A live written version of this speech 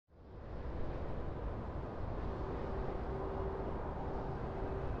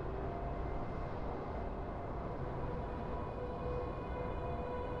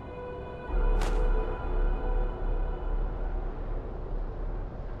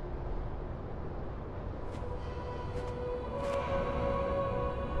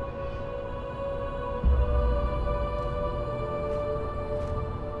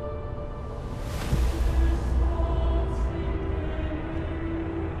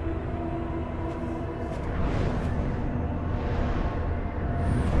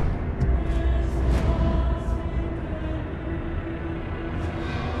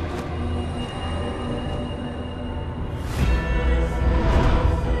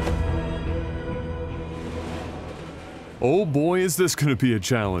Oh boy, is this gonna be a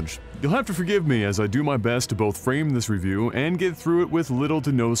challenge. You'll have to forgive me as I do my best to both frame this review and get through it with little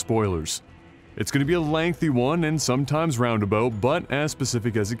to no spoilers. It's gonna be a lengthy one and sometimes roundabout, but as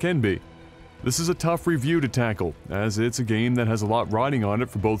specific as it can be. This is a tough review to tackle, as it's a game that has a lot riding on it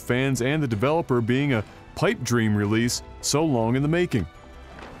for both fans and the developer, being a pipe dream release so long in the making.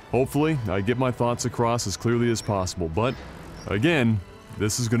 Hopefully, I get my thoughts across as clearly as possible, but again,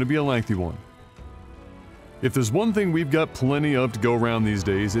 this is gonna be a lengthy one. If there's one thing we've got plenty of to go around these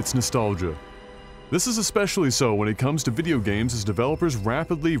days, it's nostalgia. This is especially so when it comes to video games, as developers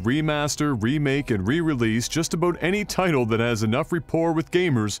rapidly remaster, remake, and re-release just about any title that has enough rapport with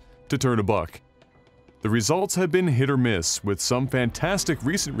gamers to turn a buck. The results have been hit or miss, with some fantastic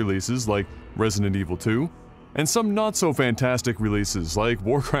recent releases like Resident Evil 2, and some not so fantastic releases like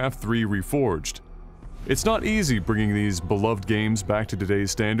Warcraft 3 Reforged. It's not easy bringing these beloved games back to today's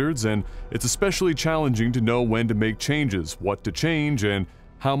standards, and it's especially challenging to know when to make changes, what to change, and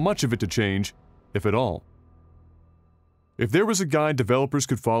how much of it to change, if at all. If there was a guide developers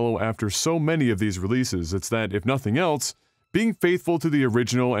could follow after so many of these releases, it's that, if nothing else, being faithful to the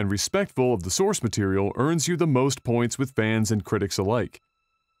original and respectful of the source material earns you the most points with fans and critics alike.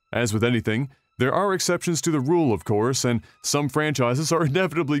 As with anything, there are exceptions to the rule, of course, and some franchises are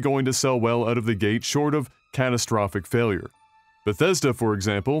inevitably going to sell well out of the gate short of catastrophic failure. Bethesda, for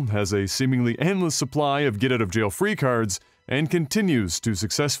example, has a seemingly endless supply of get-out-of-jail-free cards and continues to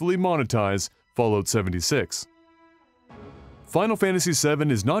successfully monetize Fallout 76. Final Fantasy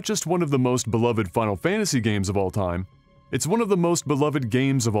VII is not just one of the most beloved Final Fantasy games of all time, it's one of the most beloved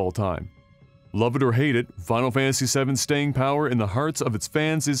games of all time. Love it or hate it, Final Fantasy VII's staying power in the hearts of its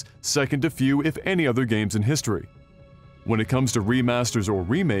fans is second to few, if any, other games in history. When it comes to remasters or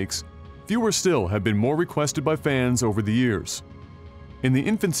remakes, fewer still have been more requested by fans over the years. In the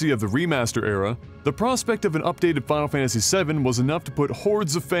infancy of the remaster era, the prospect of an updated Final Fantasy VII was enough to put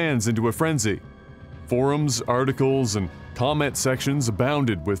hordes of fans into a frenzy. Forums, articles, and comment sections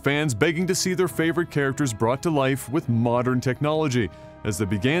abounded, with fans begging to see their favorite characters brought to life with modern technology, as they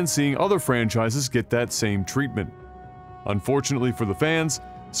began seeing other franchises get that same treatment. Unfortunately for the fans,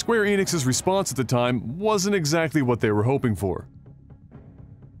 Square Enix's response at the time wasn't exactly what they were hoping for.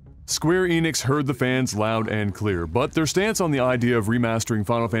 Square Enix heard the fans loud and clear, but their stance on the idea of remastering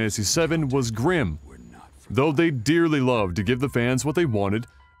Final Fantasy VII was grim. Though they dearly loved to give the fans what they wanted,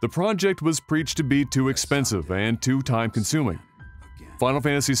 the project was preached to be too expensive and too time-consuming. Final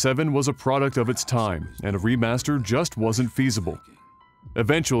Fantasy VII was a product of its time, and a remaster just wasn't feasible.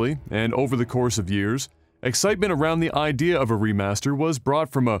 Eventually, and over the course of years, excitement around the idea of a remaster was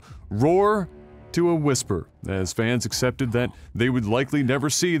brought from a roar to a whisper, as fans accepted that they would likely never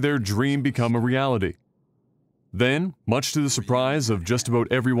see their dream become a reality. Then, much to the surprise of just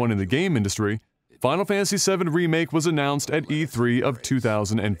about everyone in the game industry, Final Fantasy VII Remake was announced at E3 of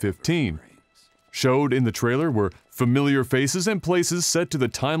 2015. Showed in the trailer were familiar faces and places set to the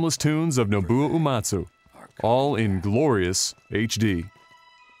timeless tunes of Nobuo Uematsu, all in glorious HD.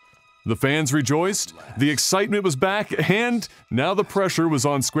 The fans rejoiced, the excitement was back, and now the pressure was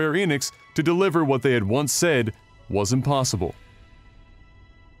on Square Enix to deliver what they had once said was impossible.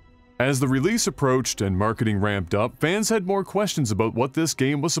 As the release approached and marketing ramped up, fans had more questions about what this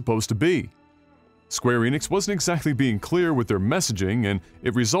game was supposed to be. Square Enix wasn't exactly being clear with their messaging, and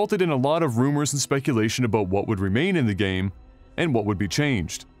it resulted in a lot of rumors and speculation about what would remain in the game and what would be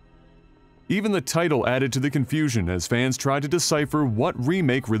changed. Even the title added to the confusion as fans tried to decipher what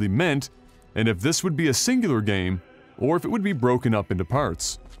Remake really meant, and if this would be a singular game, or if it would be broken up into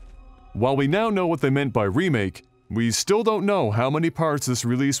parts. While we now know what they meant by Remake, we still don't know how many parts this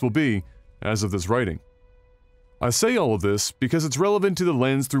release will be as of this writing. I say all of this because it's relevant to the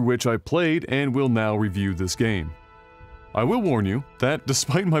lens through which I played and will now review this game. I will warn you that,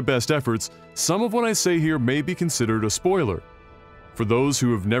 despite my best efforts, some of what I say here may be considered a spoiler. For those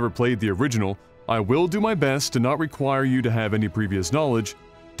who have never played the original, I will do my best to not require you to have any previous knowledge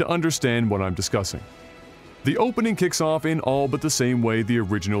to understand what I'm discussing. The opening kicks off in all but the same way the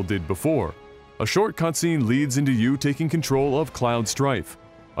original did before. A short cutscene leads into you taking control of Cloud Strife,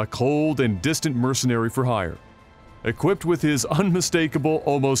 a cold and distant mercenary for hire. Equipped with his unmistakable,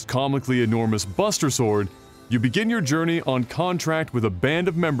 almost comically enormous Buster Sword, you begin your journey on contract with a band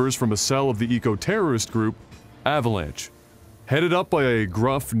of members from a cell of the eco-terrorist group, Avalanche. Headed up by a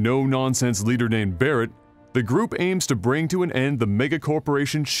gruff, no-nonsense leader named Barrett, the group aims to bring to an end the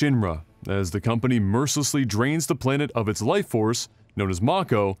mega-corporation Shinra, as the company mercilessly drains the planet of its life force, known as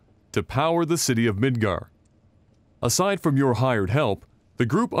Mako, to power the city of Midgar. Aside from your hired help, the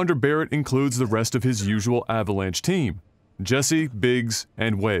group under Barrett includes the rest of his usual Avalanche team, Jesse, Biggs,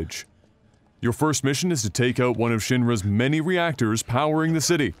 and Wedge. Your first mission is to take out one of Shinra's many reactors powering the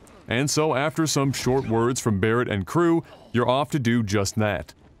city, and so after some short words from Barrett and crew, you're off to do just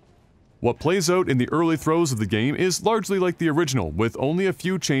that. What plays out in the early throes of the game is largely like the original, with only a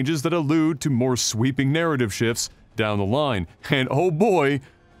few changes that allude to more sweeping narrative shifts down the line, and oh boy,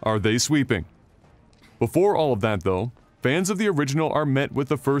 are they sweeping. Before all of that though, fans of the original are met with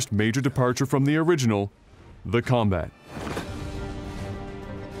the first major departure from the original, the combat.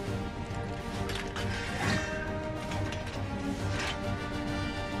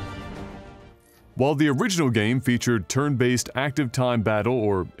 While the original game featured turn-based active time battle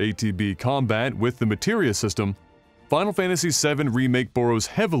or ATB combat with the materia system, Final Fantasy VII Remake borrows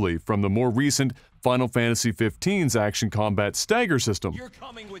heavily from the more recent Final Fantasy XV's action combat stagger system,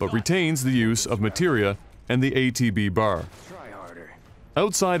 but retains the use of materia and the ATB bar.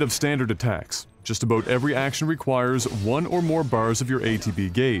 Outside of standard attacks, just about every action requires one or more bars of your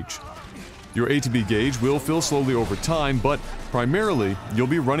ATB gauge. Your ATB gauge will fill slowly over time, but primarily, you'll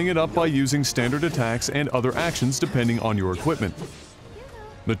be running it up by using standard attacks and other actions depending on your equipment.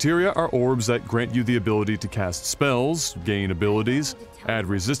 Materia are orbs that grant you the ability to cast spells, gain abilities, add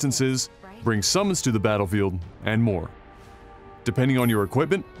resistances, bring summons to the battlefield, and more. Depending on your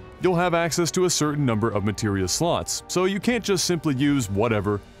equipment, you'll have access to a certain number of materia slots, so you can't just simply use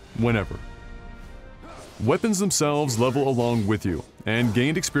whatever, whenever. Weapons themselves level along with you, and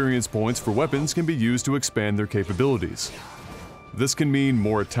gained experience points for weapons can be used to expand their capabilities. This can mean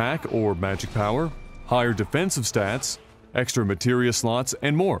more attack or magic power, higher defensive stats, extra materia slots,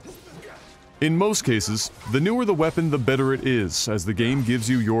 and more. In most cases, the newer the weapon the better it is, as the game gives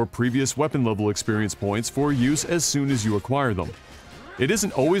you your previous weapon level experience points for use as soon as you acquire them. It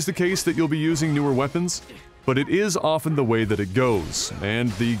isn't always the case that you'll be using newer weapons, but it is often the way that it goes,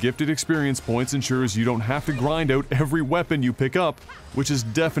 and the gifted experience points ensures you don't have to grind out every weapon you pick up, which is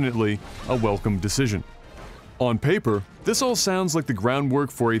definitely a welcome decision. On paper, this all sounds like the groundwork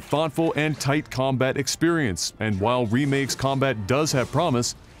for a thoughtful and tight combat experience, and while Remake's combat does have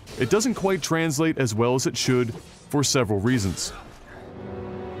promise, it doesn't quite translate as well as it should for several reasons.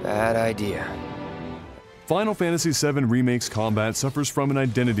 Bad idea. Final Fantasy VII Remake's combat suffers from an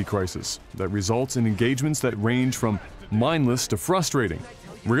identity crisis that results in engagements that range from mindless to frustrating,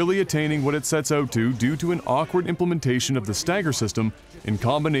 rarely attaining what it sets out to due to an awkward implementation of the stagger system in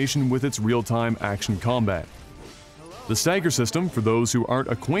combination with its real-time action combat. The stagger system, for those who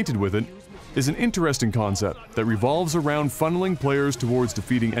aren't acquainted with it, is an interesting concept that revolves around funneling players towards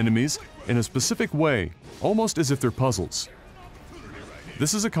defeating enemies in a specific way, almost as if they're puzzles.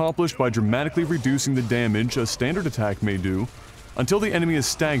 This is accomplished by dramatically reducing the damage a standard attack may do until the enemy is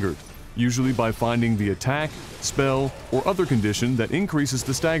staggered, usually by finding the attack, spell, or other condition that increases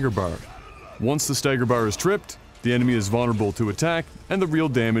the stagger bar. Once the stagger bar is tripped, the enemy is vulnerable to attack and the real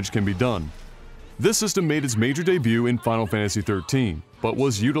damage can be done. This system made its major debut in Final Fantasy XIII, but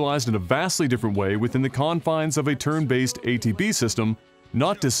was utilized in a vastly different way within the confines of a turn-based ATB system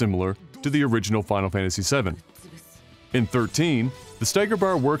not dissimilar to the original Final Fantasy VII. In 13, the stagger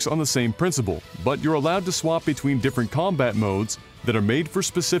bar works on the same principle, but you're allowed to swap between different combat modes that are made for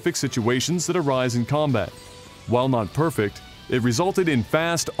specific situations that arise in combat. While not perfect, it resulted in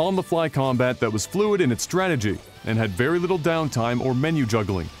fast, on-the-fly combat that was fluid in its strategy and had very little downtime or menu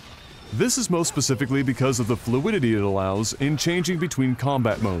juggling. This is most specifically because of the fluidity it allows in changing between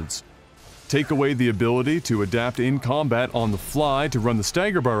combat modes. Take away the ability to adapt in combat on the fly to run the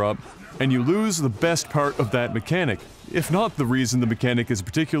stagger bar up, and you lose the best part of that mechanic, if not the reason the mechanic is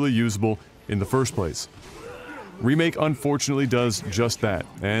particularly usable in the first place. Remake unfortunately does just that,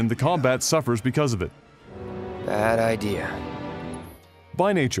 and the combat suffers because of it. Bad idea.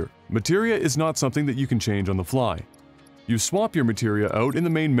 By nature, materia is not something that you can change on the fly. You swap your materia out in the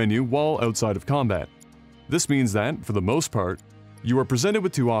main menu while outside of combat. This means that, for the most part, you are presented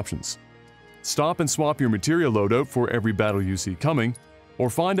with two options. Stop and swap your materia loadout for every battle you see coming, or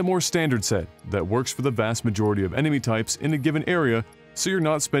find a more standard set that works for the vast majority of enemy types in a given area so you're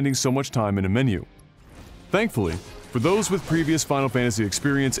not spending so much time in a menu. Thankfully, for those with previous Final Fantasy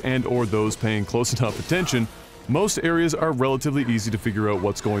experience and/or those paying close enough attention, most areas are relatively easy to figure out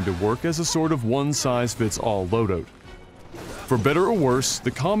what's going to work as a sort of one-size-fits-all loadout. For better or worse, the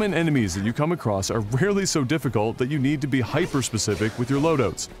common enemies that you come across are rarely so difficult that you need to be hyper-specific with your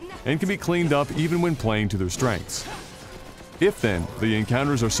loadouts, and can be cleaned up even when playing to their strengths. If then, the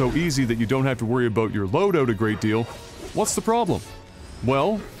encounters are so easy that you don't have to worry about your loadout a great deal, what's the problem?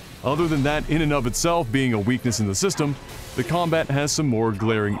 Well, other than that in and of itself being a weakness in the system, the combat has some more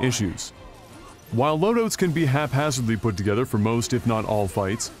glaring issues. While loadouts can be haphazardly put together for most if not all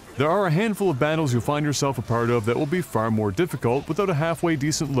fights, there are a handful of battles you'll find yourself a part of that will be far more difficult without a halfway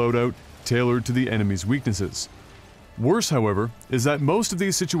decent loadout tailored to the enemy's weaknesses. Worse, however, is that most of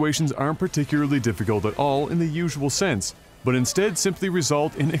these situations aren't particularly difficult at all in the usual sense, but instead simply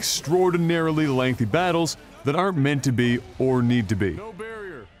result in extraordinarily lengthy battles that aren't meant to be or need to be.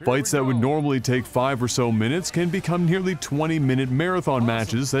 Fights that would normally take 5 or so minutes can become nearly 20-minute marathon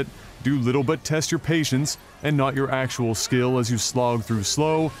matches that do little but test your patience and not your actual skill as you slog through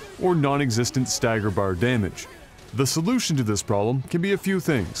slow or non-existent stagger bar damage. The solution to this problem can be a few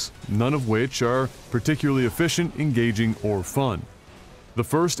things, none of which are particularly efficient, engaging, or fun. The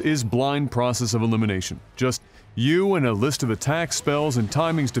first is blind process of elimination, just you and a list of attacks, spells, and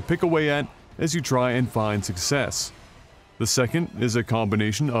timings to pick away at as you try and find success. The second is a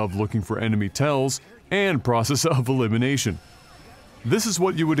combination of looking for enemy tells and process of elimination. This is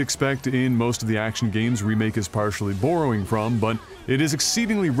what you would expect in most of the action games Remake is partially borrowing from, but it is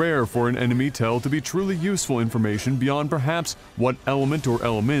exceedingly rare for an enemy tell to be truly useful information beyond perhaps what element or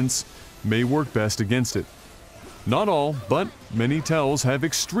elements may work best against it. Not all, but many tells have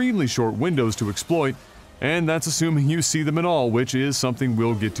extremely short windows to exploit, and that's assuming you see them at all, which is something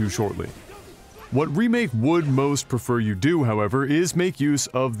we'll get to shortly. What Remake would most prefer you do, however, is make use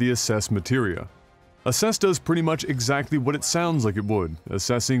of the Assess materia. Assess does pretty much exactly what it sounds like it would,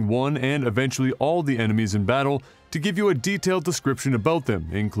 assessing one and eventually all the enemies in battle to give you a detailed description about them,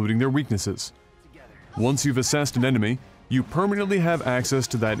 including their weaknesses. Once you've assessed an enemy, you permanently have access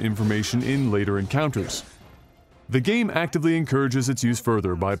to that information in later encounters. The game actively encourages its use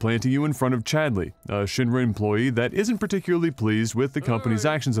further by planting you in front of Chadley, a Shinra employee that isn't particularly pleased with the company's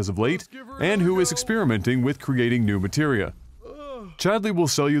actions as of late, and who is experimenting with creating new materia. Chadley will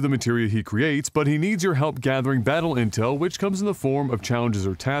sell you the materia he creates, but he needs your help gathering battle intel, which comes in the form of challenges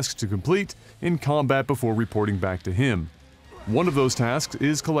or tasks to complete in combat before reporting back to him. One of those tasks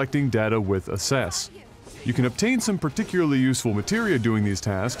is collecting data with Assess. You can obtain some particularly useful materia doing these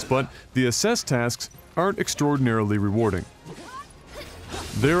tasks, but the Assess tasks aren't extraordinarily rewarding.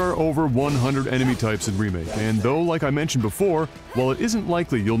 There are over 100 enemy types in Remake, and though, like I mentioned before, while it isn't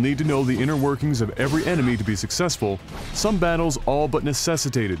likely you'll need to know the inner workings of every enemy to be successful, some battles all but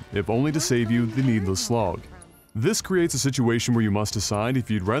necessitate it, if only to save you the needless slog. This creates a situation where you must decide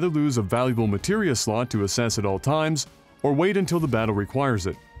if you'd rather lose a valuable materia slot to assess at all times, or wait until the battle requires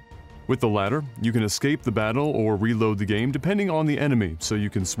it. With the latter, you can escape the battle or reload the game depending on the enemy, so you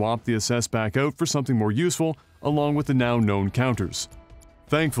can swap the Assess back out for something more useful along with the now known counters.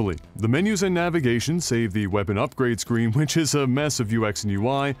 Thankfully, the menus and navigation, save the weapon upgrade screen, which is a mess of UX and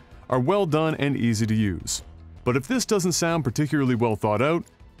UI, are well done and easy to use. But if this doesn't sound particularly well thought out,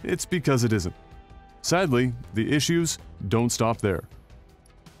 it's because it isn't. Sadly, the issues don't stop there.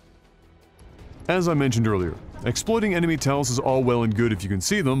 As I mentioned earlier, exploiting enemy tells is all well and good if you can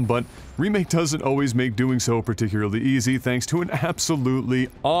see them, but Remake doesn't always make doing so particularly easy thanks to an absolutely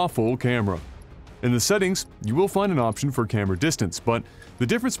awful camera. In the settings, you will find an option for camera distance, but the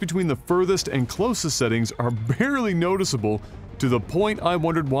difference between the furthest and closest settings are barely noticeable to the point I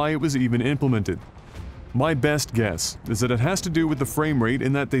wondered why it was even implemented. My best guess is that it has to do with the frame rate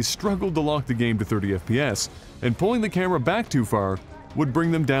in that they struggled to lock the game to 30 FPS, and pulling the camera back too far would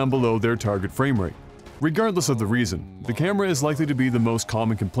bring them down below their target frame rate. Regardless of the reason, the camera is likely to be the most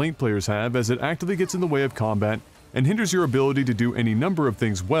common complaint players have as it actively gets in the way of combat and hinders your ability to do any number of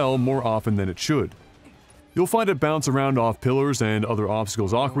things well more often than it should. You'll find it bounce around off pillars and other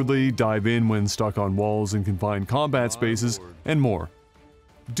obstacles awkwardly, dive in when stuck on walls in confined combat spaces, and more.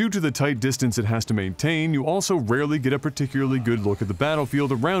 Due to the tight distance it has to maintain, you also rarely get a particularly good look at the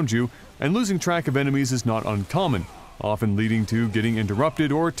battlefield around you, and losing track of enemies is not uncommon, often leading to getting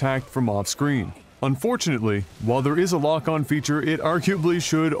interrupted or attacked from off-screen. Unfortunately, while there is a lock-on feature, it arguably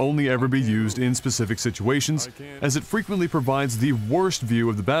should only ever be used in specific situations, as it frequently provides the worst view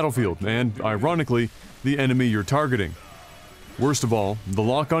of the battlefield and, ironically, the enemy you're targeting. Worst of all, the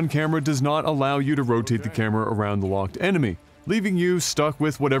lock-on camera does not allow you to rotate the camera around the locked enemy, leaving you stuck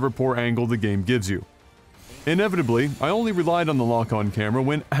with whatever poor angle the game gives you. Inevitably, I only relied on the lock-on camera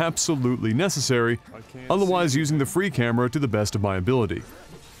when absolutely necessary, otherwise using the free camera to the best of my ability.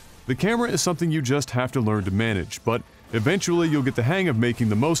 The camera is something you just have to learn to manage, but eventually you'll get the hang of making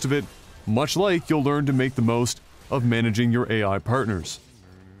the most of it, much like you'll learn to make the most of managing your AI partners.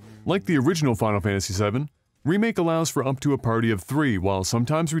 Like the original Final Fantasy VII, Remake allows for up to a party of 3, while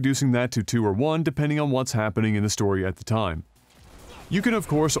sometimes reducing that to 2 or 1 depending on what's happening in the story at the time. You can of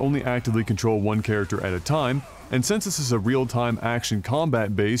course only actively control one character at a time, and since this is a real-time action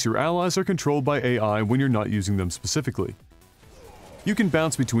combat base, your allies are controlled by AI when you're not using them specifically. You can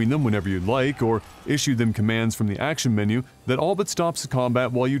bounce between them whenever you'd like, or issue them commands from the action menu that all but stops the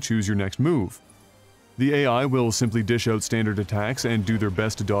combat while you choose your next move. The AI will simply dish out standard attacks and do their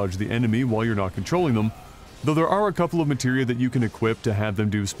best to dodge the enemy while you're not controlling them, though there are a couple of materia that you can equip to have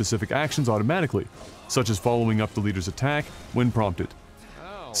them do specific actions automatically, such as following up the leader's attack when prompted.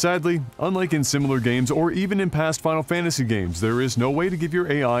 Sadly, unlike in similar games or even in past Final Fantasy games, there is no way to give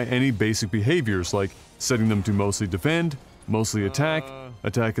your AI any basic behaviors like setting them to mostly defend, mostly attack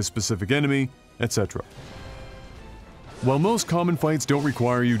a specific enemy, etc. While most common fights don't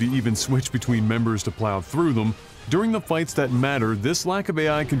require you to even switch between members to plow through them, during the fights that matter, this lack of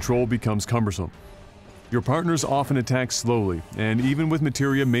AI control becomes cumbersome. Your partners often attack slowly, and even with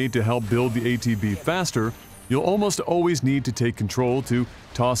materia made to help build the ATB faster, you'll almost always need to take control to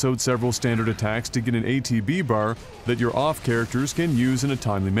toss out several standard attacks to get an ATB bar that your off characters can use in a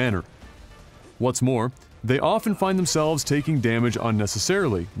timely manner. What's more, they often find themselves taking damage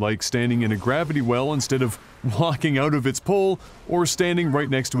unnecessarily, like standing in a gravity well instead of walking out of its pull, or standing right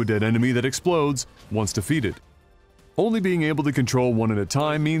next to a dead enemy that explodes once defeated. Only being able to control one at a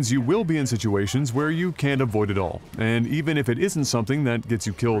time means you will be in situations where you can't avoid it all, and even if it isn't something that gets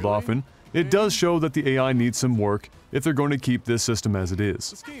you killed often, it does show that the AI needs some work if they're going to keep this system as it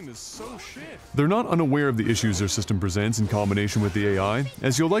is. This game is so shit. They're not unaware of the issues their system presents in combination with the AI,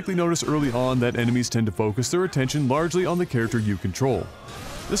 as you'll likely notice early on that enemies tend to focus their attention largely on the character you control.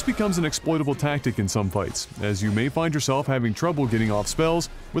 This becomes an exploitable tactic in some fights, as you may find yourself having trouble getting off spells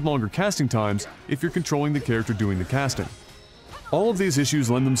with longer casting times if you're controlling the character doing the casting. All of these issues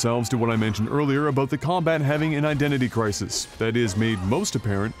lend themselves to what I mentioned earlier about the combat having an identity crisis that is made most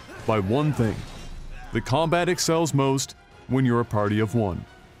apparent by one thing. The combat excels most when you're a party of one.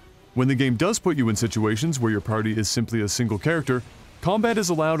 When the game does put you in situations where your party is simply a single character, combat is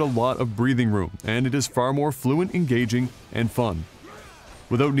allowed a lot of breathing room, and it is far more fluent, engaging, and fun.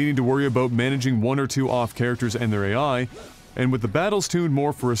 Without needing to worry about managing one or two off characters and their AI, and with the battles tuned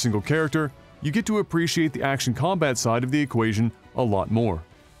more for a single character, you get to appreciate the action combat side of the equation a lot more.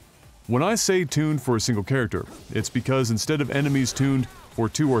 When I say tuned for a single character, it's because instead of enemies tuned for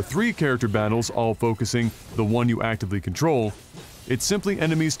 2 or 3 character battles all focusing the one you actively control, it's simply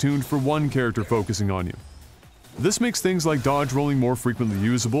enemies tuned for one character focusing on you. This makes things like dodge rolling more frequently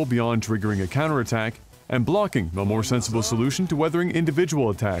usable beyond triggering a counterattack, and blocking a more sensible solution to weathering individual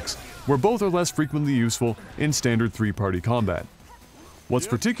attacks, where both are less frequently useful in standard 3-party combat. What's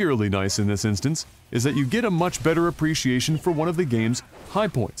particularly nice in this instance is that you get a much better appreciation for one of the game's high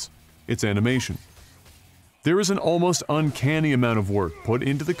points, its animation. There is an almost uncanny amount of work put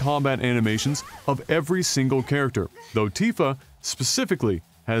into the combat animations of every single character, though Tifa, specifically,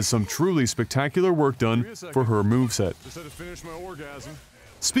 has some truly spectacular work done for her moveset. Just had to finish my orgasm.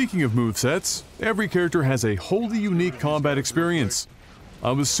 Speaking of movesets, every character has a wholly unique combat experience.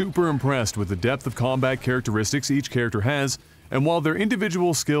 I was super impressed with the depth of combat characteristics each character has, and while their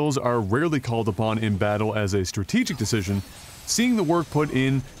individual skills are rarely called upon in battle as a strategic decision, seeing the work put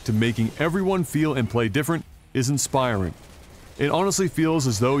in to making everyone feel and play different is inspiring. It honestly feels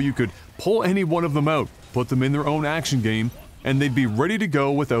as though you could pull any one of them out, put them in their own action game, and they'd be ready to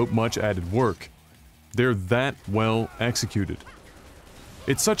go without much added work. They're that well executed.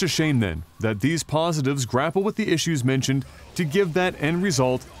 It's such a shame then that these positives grapple with the issues mentioned to give that end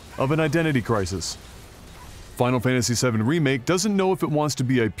result of an identity crisis. Final Fantasy VII Remake doesn't know if it wants to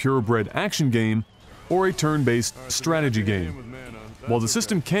be a purebred action game or a turn-based strategy game. While the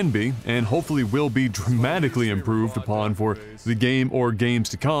system can be, and hopefully will be dramatically improved upon for the game or games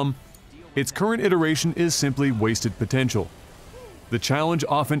to come, its current iteration is simply wasted potential. The challenge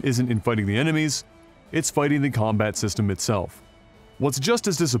often isn't in fighting the enemies, it's fighting the combat system itself. What's just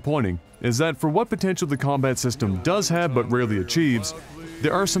as disappointing is that for what potential the combat system does have but rarely achieves,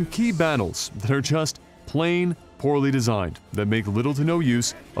 there are some key battles that are just plain poorly designed that make little to no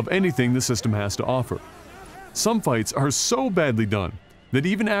use of anything the system has to offer. Some fights are so badly done that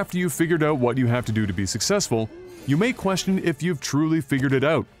even after you've figured out what you have to do to be successful, you may question if you've truly figured it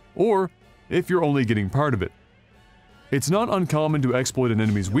out, or if you're only getting part of it. It's not uncommon to exploit an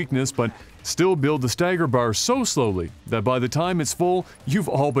enemy's weakness, but still build the stagger bar so slowly that by the time it's full, you've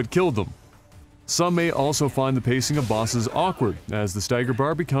all but killed them. Some may also find the pacing of bosses awkward, as the stagger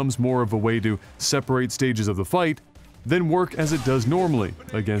bar becomes more of a way to separate stages of the fight than work as it does normally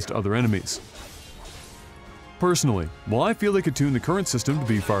against other enemies. Personally, while I feel they could tune the current system to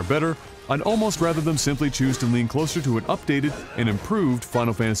be far better, I'd almost rather them simply choose to lean closer to an updated and improved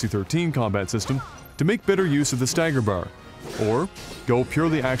Final Fantasy XIII combat system to make better use of the stagger bar, or go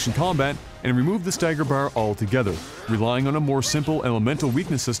purely action combat and remove the stagger bar altogether, relying on a more simple elemental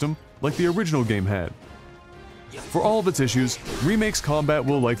weakness system like the original game had. For all of its issues, Remake's combat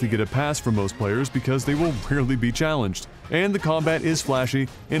will likely get a pass from most players because they will rarely be challenged, and the combat is flashy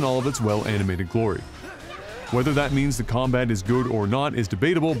in all of its well-animated glory. Whether that means the combat is good or not is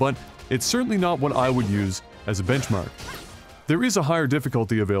debatable, but it's certainly not what I would use as a benchmark. There is a higher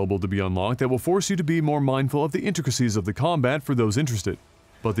difficulty available to be unlocked that will force you to be more mindful of the intricacies of the combat for those interested,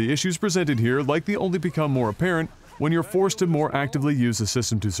 but the issues presented here likely only become more apparent when you're forced to more actively use the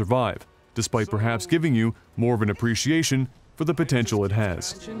system to survive, despite perhaps giving you more of an appreciation for the potential it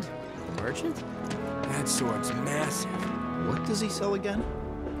has. The merchant? That sword's massive. What does he sell again?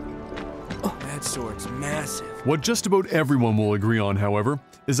 That sword's massive. What just about everyone will agree on, however,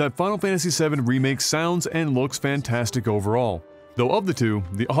 is that Final Fantasy VII Remake sounds and looks fantastic overall, though of the two,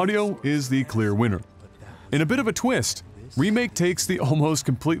 the audio is the clear winner. In a bit of a twist, Remake takes the almost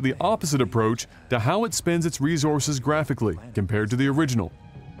completely opposite approach to how it spends its resources graphically compared to the original.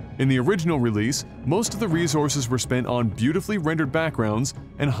 In the original release, most of the resources were spent on beautifully rendered backgrounds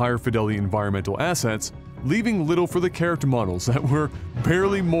and higher fidelity environmental assets, leaving little for the character models that were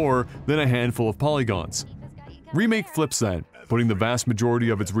barely more than a handful of polygons. Remake flips that, putting the vast majority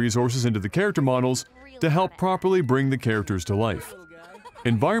of its resources into the character models to help properly bring the characters to life.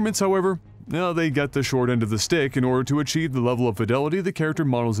 Environments, however, they got the short end of the stick in order to achieve the level of fidelity the character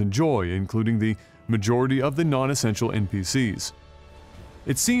models enjoy, including the majority of the non-essential NPCs.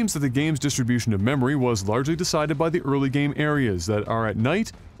 It seems that the game's distribution of memory was largely decided by the early game areas that are at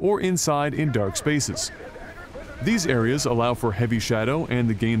night or inside in dark spaces. These areas allow for heavy shadow and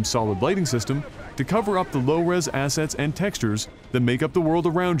the game's solid lighting system to cover up the low-res assets and textures that make up the world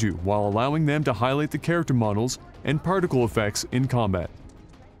around you while allowing them to highlight the character models and particle effects in combat.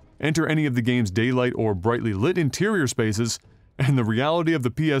 Enter any of the game's daylight or brightly lit interior spaces, and the reality of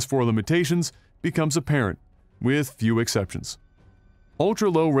the PS4 limitations becomes apparent, with few exceptions.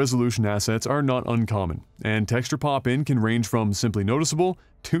 Ultra-low resolution assets are not uncommon, and texture pop-in can range from simply noticeable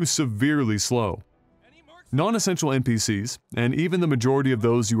to severely slow. Non-essential NPCs, and even the majority of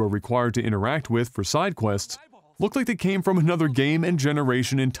those you are required to interact with for side quests, look like they came from another game and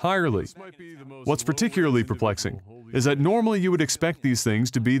generation entirely. What's particularly perplexing is that normally you would expect these things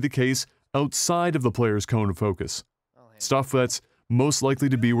to be the case outside of the player's cone of focus. Stuff that's most likely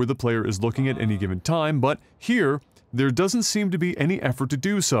to be where the player is looking at any given time, but here, there doesn't seem to be any effort to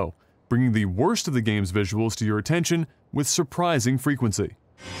do so, bringing the worst of the game's visuals to your attention with surprising frequency.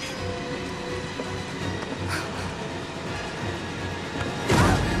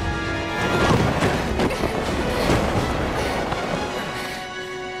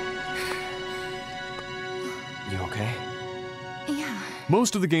 You okay? Yeah.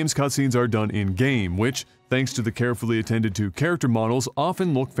 Most of the game's cutscenes are done in-game, which, thanks to the carefully attended to character models,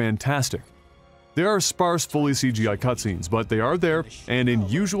 often look fantastic. There are sparse, fully CGI cutscenes, but they are there, and in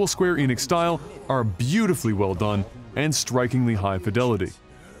usual Square Enix style, are beautifully well done and strikingly high fidelity.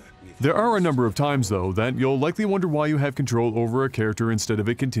 There are a number of times, though, that you'll likely wonder why you have control over a character instead of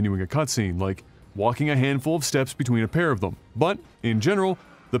it continuing a cutscene, like walking a handful of steps between a pair of them. But, in general,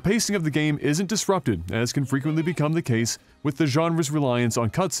 the pacing of the game isn't disrupted, as can frequently become the case with the genre's reliance on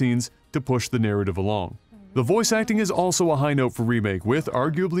cutscenes to push the narrative along. The voice acting is also a high note for Remake, with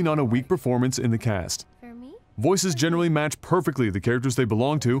arguably not a weak performance in the cast. For me? Voices generally match perfectly the characters they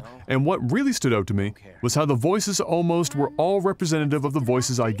belong to, and what really stood out to me was how the voices almost were all representative of the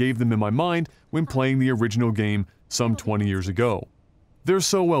voices I gave them in my mind when playing the original game some 20 years ago. They're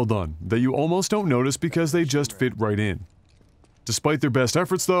so well done that you almost don't notice because they just fit right in. Despite their best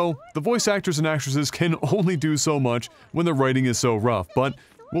efforts though, the voice actors and actresses can only do so much when the writing is so rough, but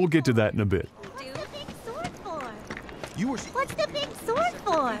we'll get to that in a bit. What's the big sword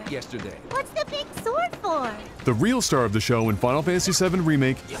for? Yesterday. What's the big sword for? The real star of the show in Final Fantasy VII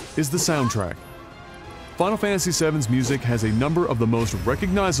Remake is the soundtrack. Final Fantasy VII's music has a number of the most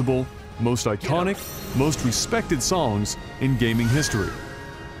recognizable, most iconic, most respected songs in gaming history.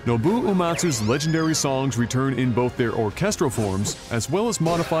 Nobuo Uematsu's legendary songs return in both their orchestral forms as well as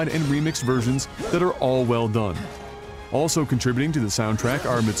modified and remixed versions that are all well done. Also contributing to the soundtrack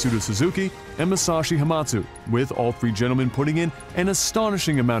are Mitsuda Suzuki and Masashi Hamatsu, with all three gentlemen putting in an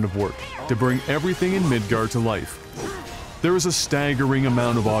astonishing amount of work to bring everything in Midgar to life. There is a staggering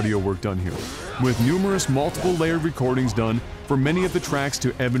amount of audio work done here, with numerous multiple layered recordings done for many of the tracks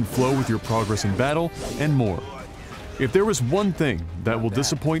to ebb and flow with your progress in battle, and more. If there is one thing that will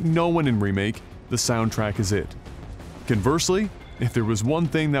disappoint no one in Remake, the soundtrack is it. Conversely, if there was one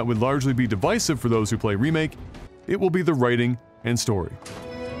thing that would largely be divisive for those who play Remake, it will be the writing and story.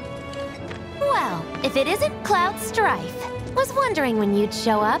 Well, if it isn't Cloud Strife. Was wondering when you'd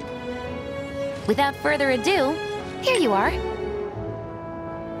show up. Without further ado, here you are.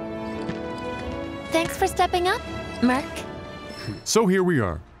 Thanks for stepping up, Merc. So here we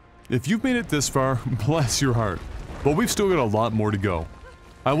are. If you've made it this far, bless your heart. But we've still got a lot more to go.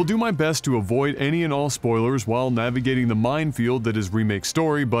 I will do my best to avoid any and all spoilers while navigating the minefield that is Remake's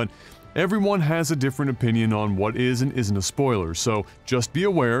story, but everyone has a different opinion on what is and isn't a spoiler, so just be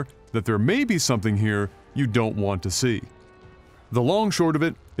aware that there may be something here you don't want to see. The long short of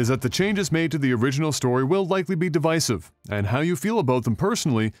it is that the changes made to the original story will likely be divisive, and how you feel about them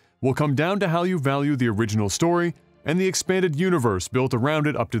personally will come down to how you value the original story and the expanded universe built around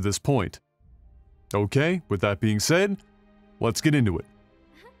it up to this point. Okay, with that being said, let's get into it.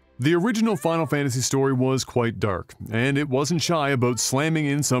 The original Final Fantasy story was quite dark, and it wasn't shy about slamming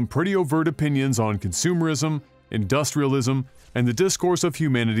in some pretty overt opinions on consumerism, industrialism, and the discourse of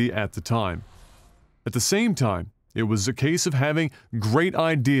humanity at the time. At the same time, it was a case of having great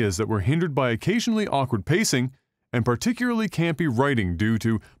ideas that were hindered by occasionally awkward pacing and particularly campy writing due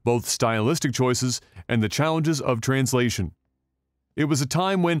to both stylistic choices and the challenges of translation. It was a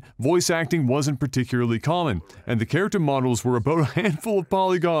time when voice acting wasn't particularly common, and the character models were about a handful of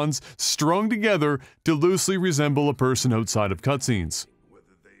polygons strung together to loosely resemble a person outside of cutscenes.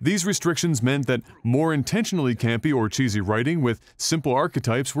 These restrictions meant that more intentionally campy or cheesy writing with simple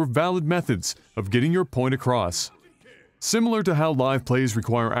archetypes were valid methods of getting your point across. Similar to how live plays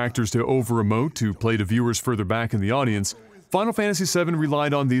require actors to over-emote to play to viewers further back in the audience, Final Fantasy VII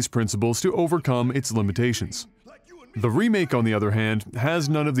relied on these principles to overcome its limitations. The remake, on the other hand, has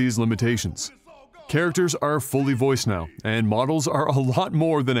none of these limitations. Characters are fully voiced now, and models are a lot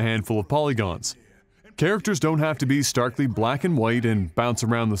more than a handful of polygons. Characters don't have to be starkly black and white and bounce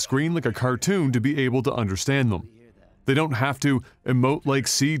around the screen like a cartoon to be able to understand them. They don't have to emote like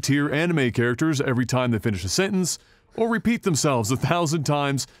C-tier anime characters every time they finish a sentence, or repeat themselves 1,000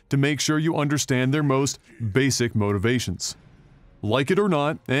 times to make sure you understand their most basic motivations. Like it or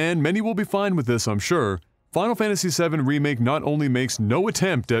not, and many will be fine with this I'm sure, Final Fantasy VII Remake not only makes no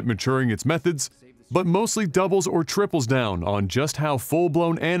attempt at maturing its methods, but mostly doubles or triples down on just how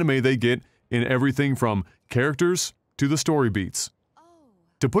full-blown anime they get in everything from characters to the story beats.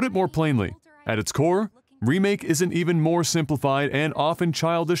 To put it more plainly, at its core, Remake is an even more simplified and often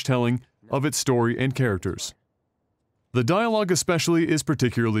childish telling of its story and characters. The dialogue especially is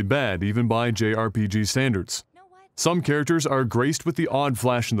particularly bad, even by JRPG standards. Some characters are graced with the odd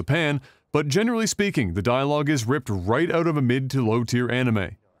flash in the pan, but generally speaking, the dialogue is ripped right out of a mid to low tier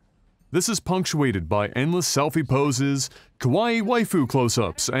anime. This is punctuated by endless selfie poses, kawaii waifu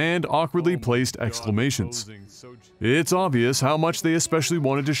close-ups, and awkwardly placed exclamations. It's obvious how much they especially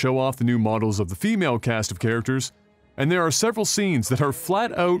wanted to show off the new models of the female cast of characters, and there are several scenes that are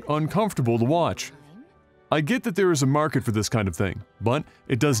flat out uncomfortable to watch. I get that there is a market for this kind of thing, but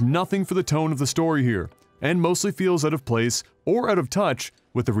it does nothing for the tone of the story here, and mostly feels out of place or out of touch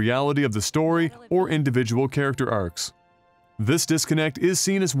with the reality of the story or individual character arcs. This disconnect is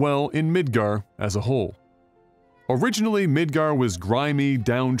seen as well in Midgar as a whole. Originally, Midgar was grimy,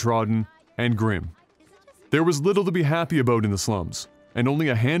 downtrodden, and grim. There was little to be happy about in the slums, and only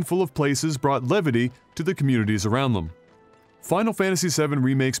a handful of places brought levity to the communities around them. Final Fantasy VII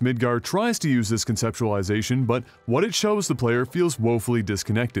Remake's Midgar tries to use this conceptualization, but what it shows the player feels woefully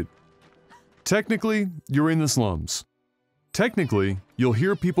disconnected. Technically, you're in the slums. Technically, you'll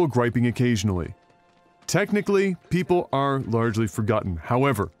hear people griping occasionally. Technically, people are largely forgotten.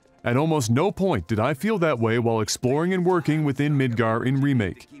 However, at almost no point did I feel that way while exploring and working within Midgar in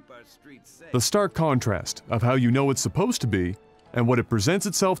Remake. The stark contrast of how you know it's supposed to be and what it presents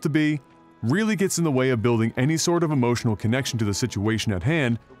itself to be really gets in the way of building any sort of emotional connection to the situation at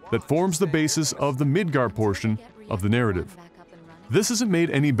hand that forms the basis of the Midgar portion of the narrative. This isn't made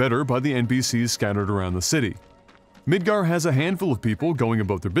any better by the NPCs scattered around the city. Midgar has a handful of people going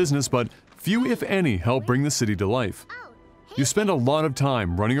about their business, but few, if any, help bring the city to life. You spend a lot of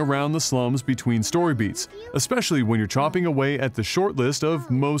time running around the slums between story beats, especially when you're chopping away at the short list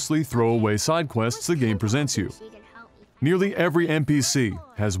of mostly throwaway side quests the game presents you. Nearly every NPC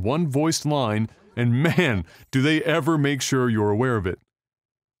has one voiced line, and man, do they ever make sure you're aware of it.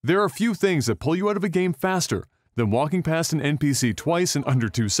 There are few things that pull you out of a game faster than walking past an NPC twice in under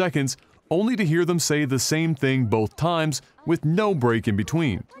 2 seconds, only to hear them say the same thing both times with no break in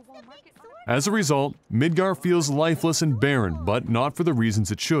between. As a result, Midgar feels lifeless and barren, but not for the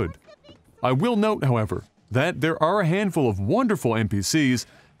reasons it should. I will note, however, that there are a handful of wonderful NPCs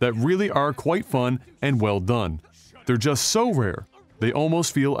that really are quite fun and well done. They're just so rare, they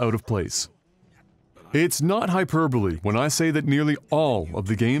almost feel out of place. It's not hyperbole when I say that nearly all of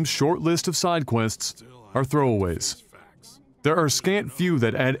the game's short list of side quests are throwaways. There are scant few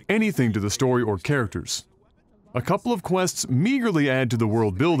that add anything to the story or characters. A couple of quests meagerly add to the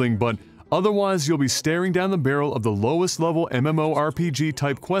world building, but otherwise you'll be staring down the barrel of the lowest level MMORPG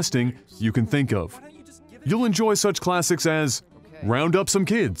type questing you can think of. You'll enjoy such classics as Round Up Some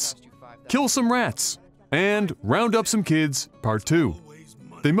Kids, Kill Some Rats, and Round Up Some Kids Part 2.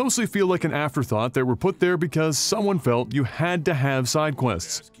 They mostly feel like an afterthought that were put there because someone felt you had to have side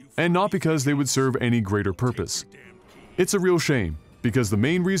quests, and not because they would serve any greater purpose. It's a real shame, because the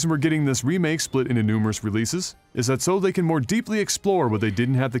main reason we're getting this remake split into numerous releases is that so they can more deeply explore what they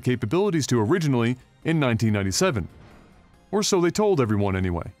didn't have the capabilities to originally in 1997. Or so they told everyone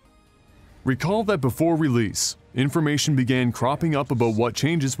anyway. Recall that before release, information began cropping up about what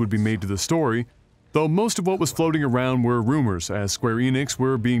changes would be made to the story, though most of what was floating around were rumors, as Square Enix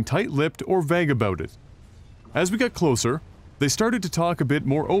were being tight-lipped or vague about it. As we got closer, they started to talk a bit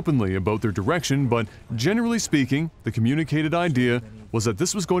more openly about their direction, but generally speaking, the communicated idea was that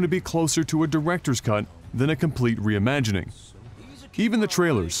this was going to be closer to a director's cut than a complete reimagining. Even the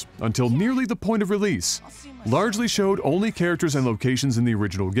trailers, until nearly the point of release, largely showed only characters and locations in the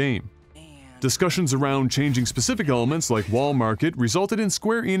original game. Discussions around changing specific elements like wall market resulted in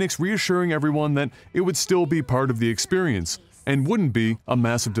Square Enix reassuring everyone that it would still be part of the experience and wouldn't be a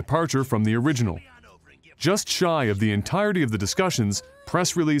massive departure from the original. Just shy of the entirety of the discussions,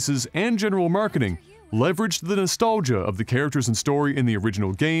 press releases, and general marketing leveraged the nostalgia of the characters and story in the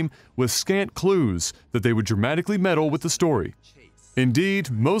original game with scant clues that they would dramatically meddle with the story.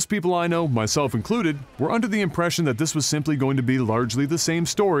 Indeed, most people I know, myself included, were under the impression that this was simply going to be largely the same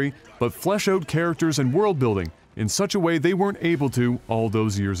story, but flesh out characters and world building in such a way they weren't able to all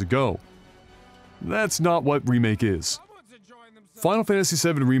those years ago. That's not what Remake is. Final Fantasy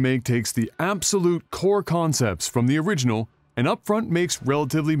VII Remake takes the absolute core concepts from the original and upfront makes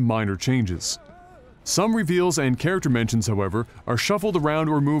relatively minor changes. Some reveals and character mentions, however, are shuffled around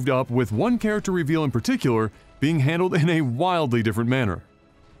or moved up, with one character reveal in particular being handled in a wildly different manner.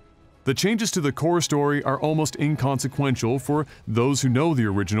 The changes to the core story are almost inconsequential for those who know the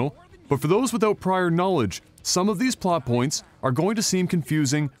original, but for those without prior knowledge, some of these plot points are going to seem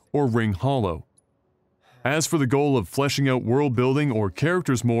confusing or ring hollow. As for the goal of fleshing out world building or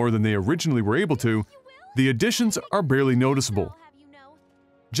characters more than they originally were able to, the additions are barely noticeable.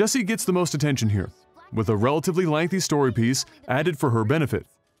 Jessie gets the most attention here, with a relatively lengthy story piece added for her benefit.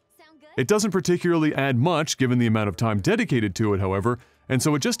 It doesn't particularly add much given the amount of time dedicated to it, however, and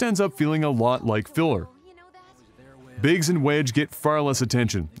so it just ends up feeling a lot like filler. Biggs and Wedge get far less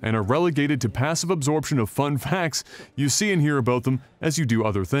attention and are relegated to passive absorption of fun facts you see and hear about them as you do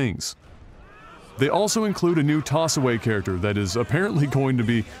other things. They also include a new toss-away character that is apparently going to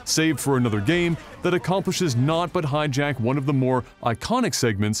be saved for another game that accomplishes naught but hijack one of the more iconic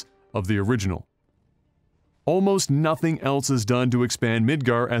segments of the original. Almost nothing else is done to expand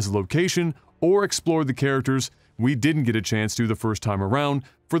Midgar as a location or explore the characters we didn't get a chance to the first time around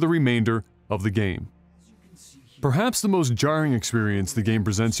for the remainder of the game. Perhaps the most jarring experience the game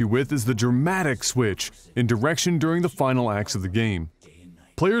presents you with is the dramatic switch in direction during the final acts of the game.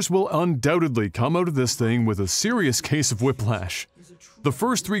 Players will undoubtedly come out of this thing with a serious case of whiplash. The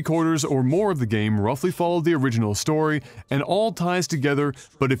first 3/4 or more of the game roughly follow the original story and all ties together,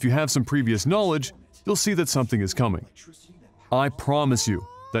 but if you have some previous knowledge, you'll see that something is coming. I promise you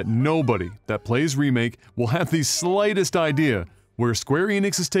that nobody that plays Remake will have the slightest idea where Square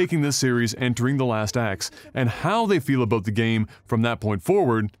Enix is taking this series entering the last acts, and how they feel about the game from that point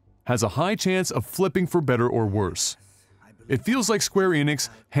forward has a high chance of flipping for better or worse. It feels like Square Enix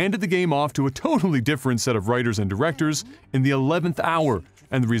handed the game off to a totally different set of writers and directors in the 11th hour,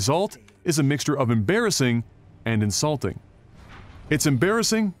 and the result is a mixture of embarrassing and insulting. It's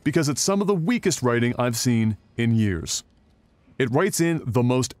embarrassing because it's some of the weakest writing I've seen in years. It writes in the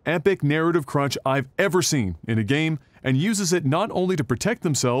most epic narrative crunch I've ever seen in a game and uses it not only to protect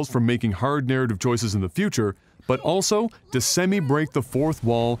themselves from making hard narrative choices in the future, but also to semi-break the fourth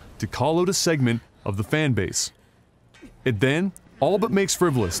wall to call out a segment of the fan base. It then all but makes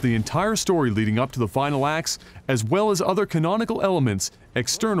frivolous the entire story leading up to the final acts, as well as other canonical elements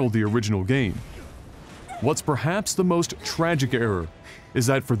external to the original game. What's perhaps the most tragic error is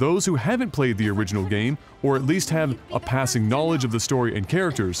that for those who haven't played the original game, or at least have a passing knowledge of the story and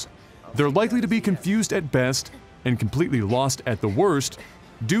characters, they're likely to be confused at best and completely lost at the worst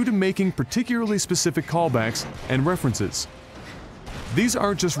due to making particularly specific callbacks and references. These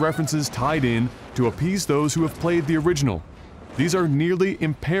aren't just references tied in to appease those who have played the original. These are nearly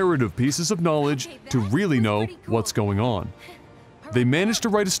imperative pieces of knowledge to really know what's going on. They managed to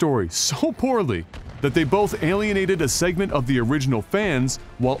write a story so poorly that they both alienated a segment of the original fans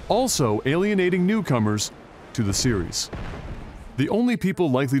while also alienating newcomers to the series. The only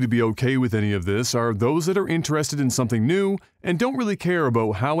people likely to be okay with any of this are those that are interested in something new and don't really care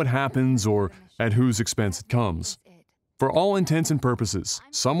about how it happens or at whose expense it comes. For all intents and purposes,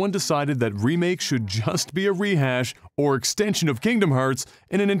 someone decided that Remake should just be a rehash or extension of Kingdom Hearts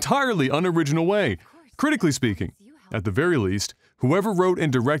in an entirely unoriginal way, critically speaking. At the very least, whoever wrote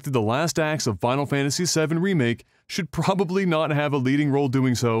and directed the last acts of Final Fantasy VII Remake should probably not have a leading role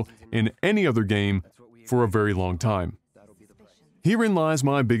doing so in any other game for a very long time. Herein lies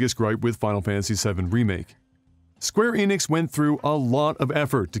my biggest gripe with Final Fantasy VII Remake. Square Enix went through a lot of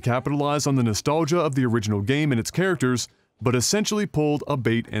effort to capitalize on the nostalgia of the original game and its characters, but essentially pulled a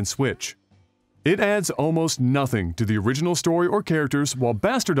bait and switch. It adds almost nothing to the original story or characters while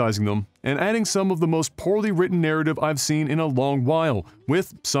bastardizing them and adding some of the most poorly written narrative I've seen in a long while,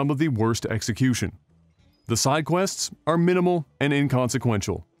 with some of the worst execution. The side quests are minimal and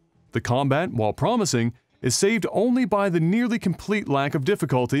inconsequential. The combat, while promising, is saved only by the nearly complete lack of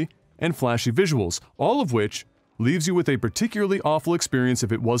difficulty and flashy visuals, all of which leaves you with a particularly awful experience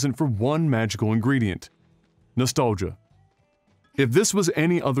if it wasn't for one magical ingredient: nostalgia. If this was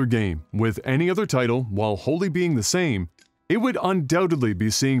any other game, with any other title, while wholly being the same, it would undoubtedly be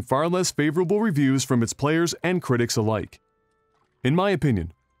seeing far less favorable reviews from its players and critics alike. In my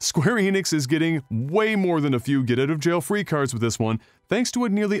opinion, Square Enix is getting way more than a few get-out-of-jail-free cards with this one, thanks to a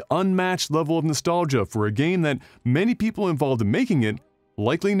nearly unmatched level of nostalgia for a game that many people involved in making it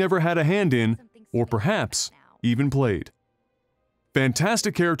likely never had a hand in, or perhaps even played.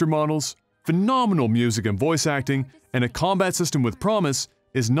 Fantastic character models, phenomenal music and voice acting, and a combat system with promise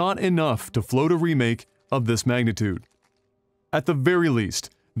is not enough to float a remake of this magnitude. At the very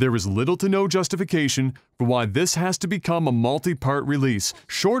least, there is little to no justification for why this has to become a multi-part release,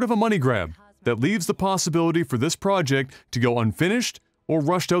 short of a money grab, that leaves the possibility for this project to go unfinished or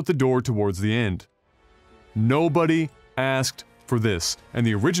rushed out the door towards the end. Nobody asked for this, and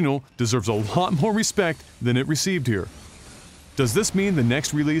the original deserves a lot more respect than it received here. Does this mean the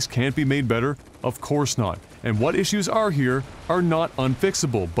next release can't be made better? Of course not, and what issues are here are not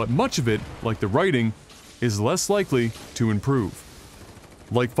unfixable, but much of it, like the writing, is less likely to improve.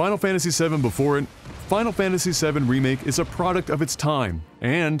 Like Final Fantasy VII before it, Final Fantasy VII Remake is a product of its time,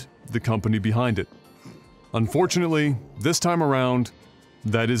 and the company behind it. Unfortunately, this time around,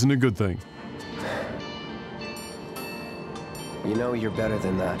 that isn't a good thing. You know you're better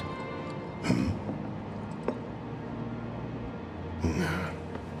than that.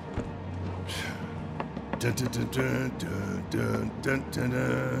 Dun, dun, dun, dun, dun, dun, dun,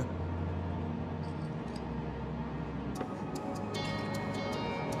 dun.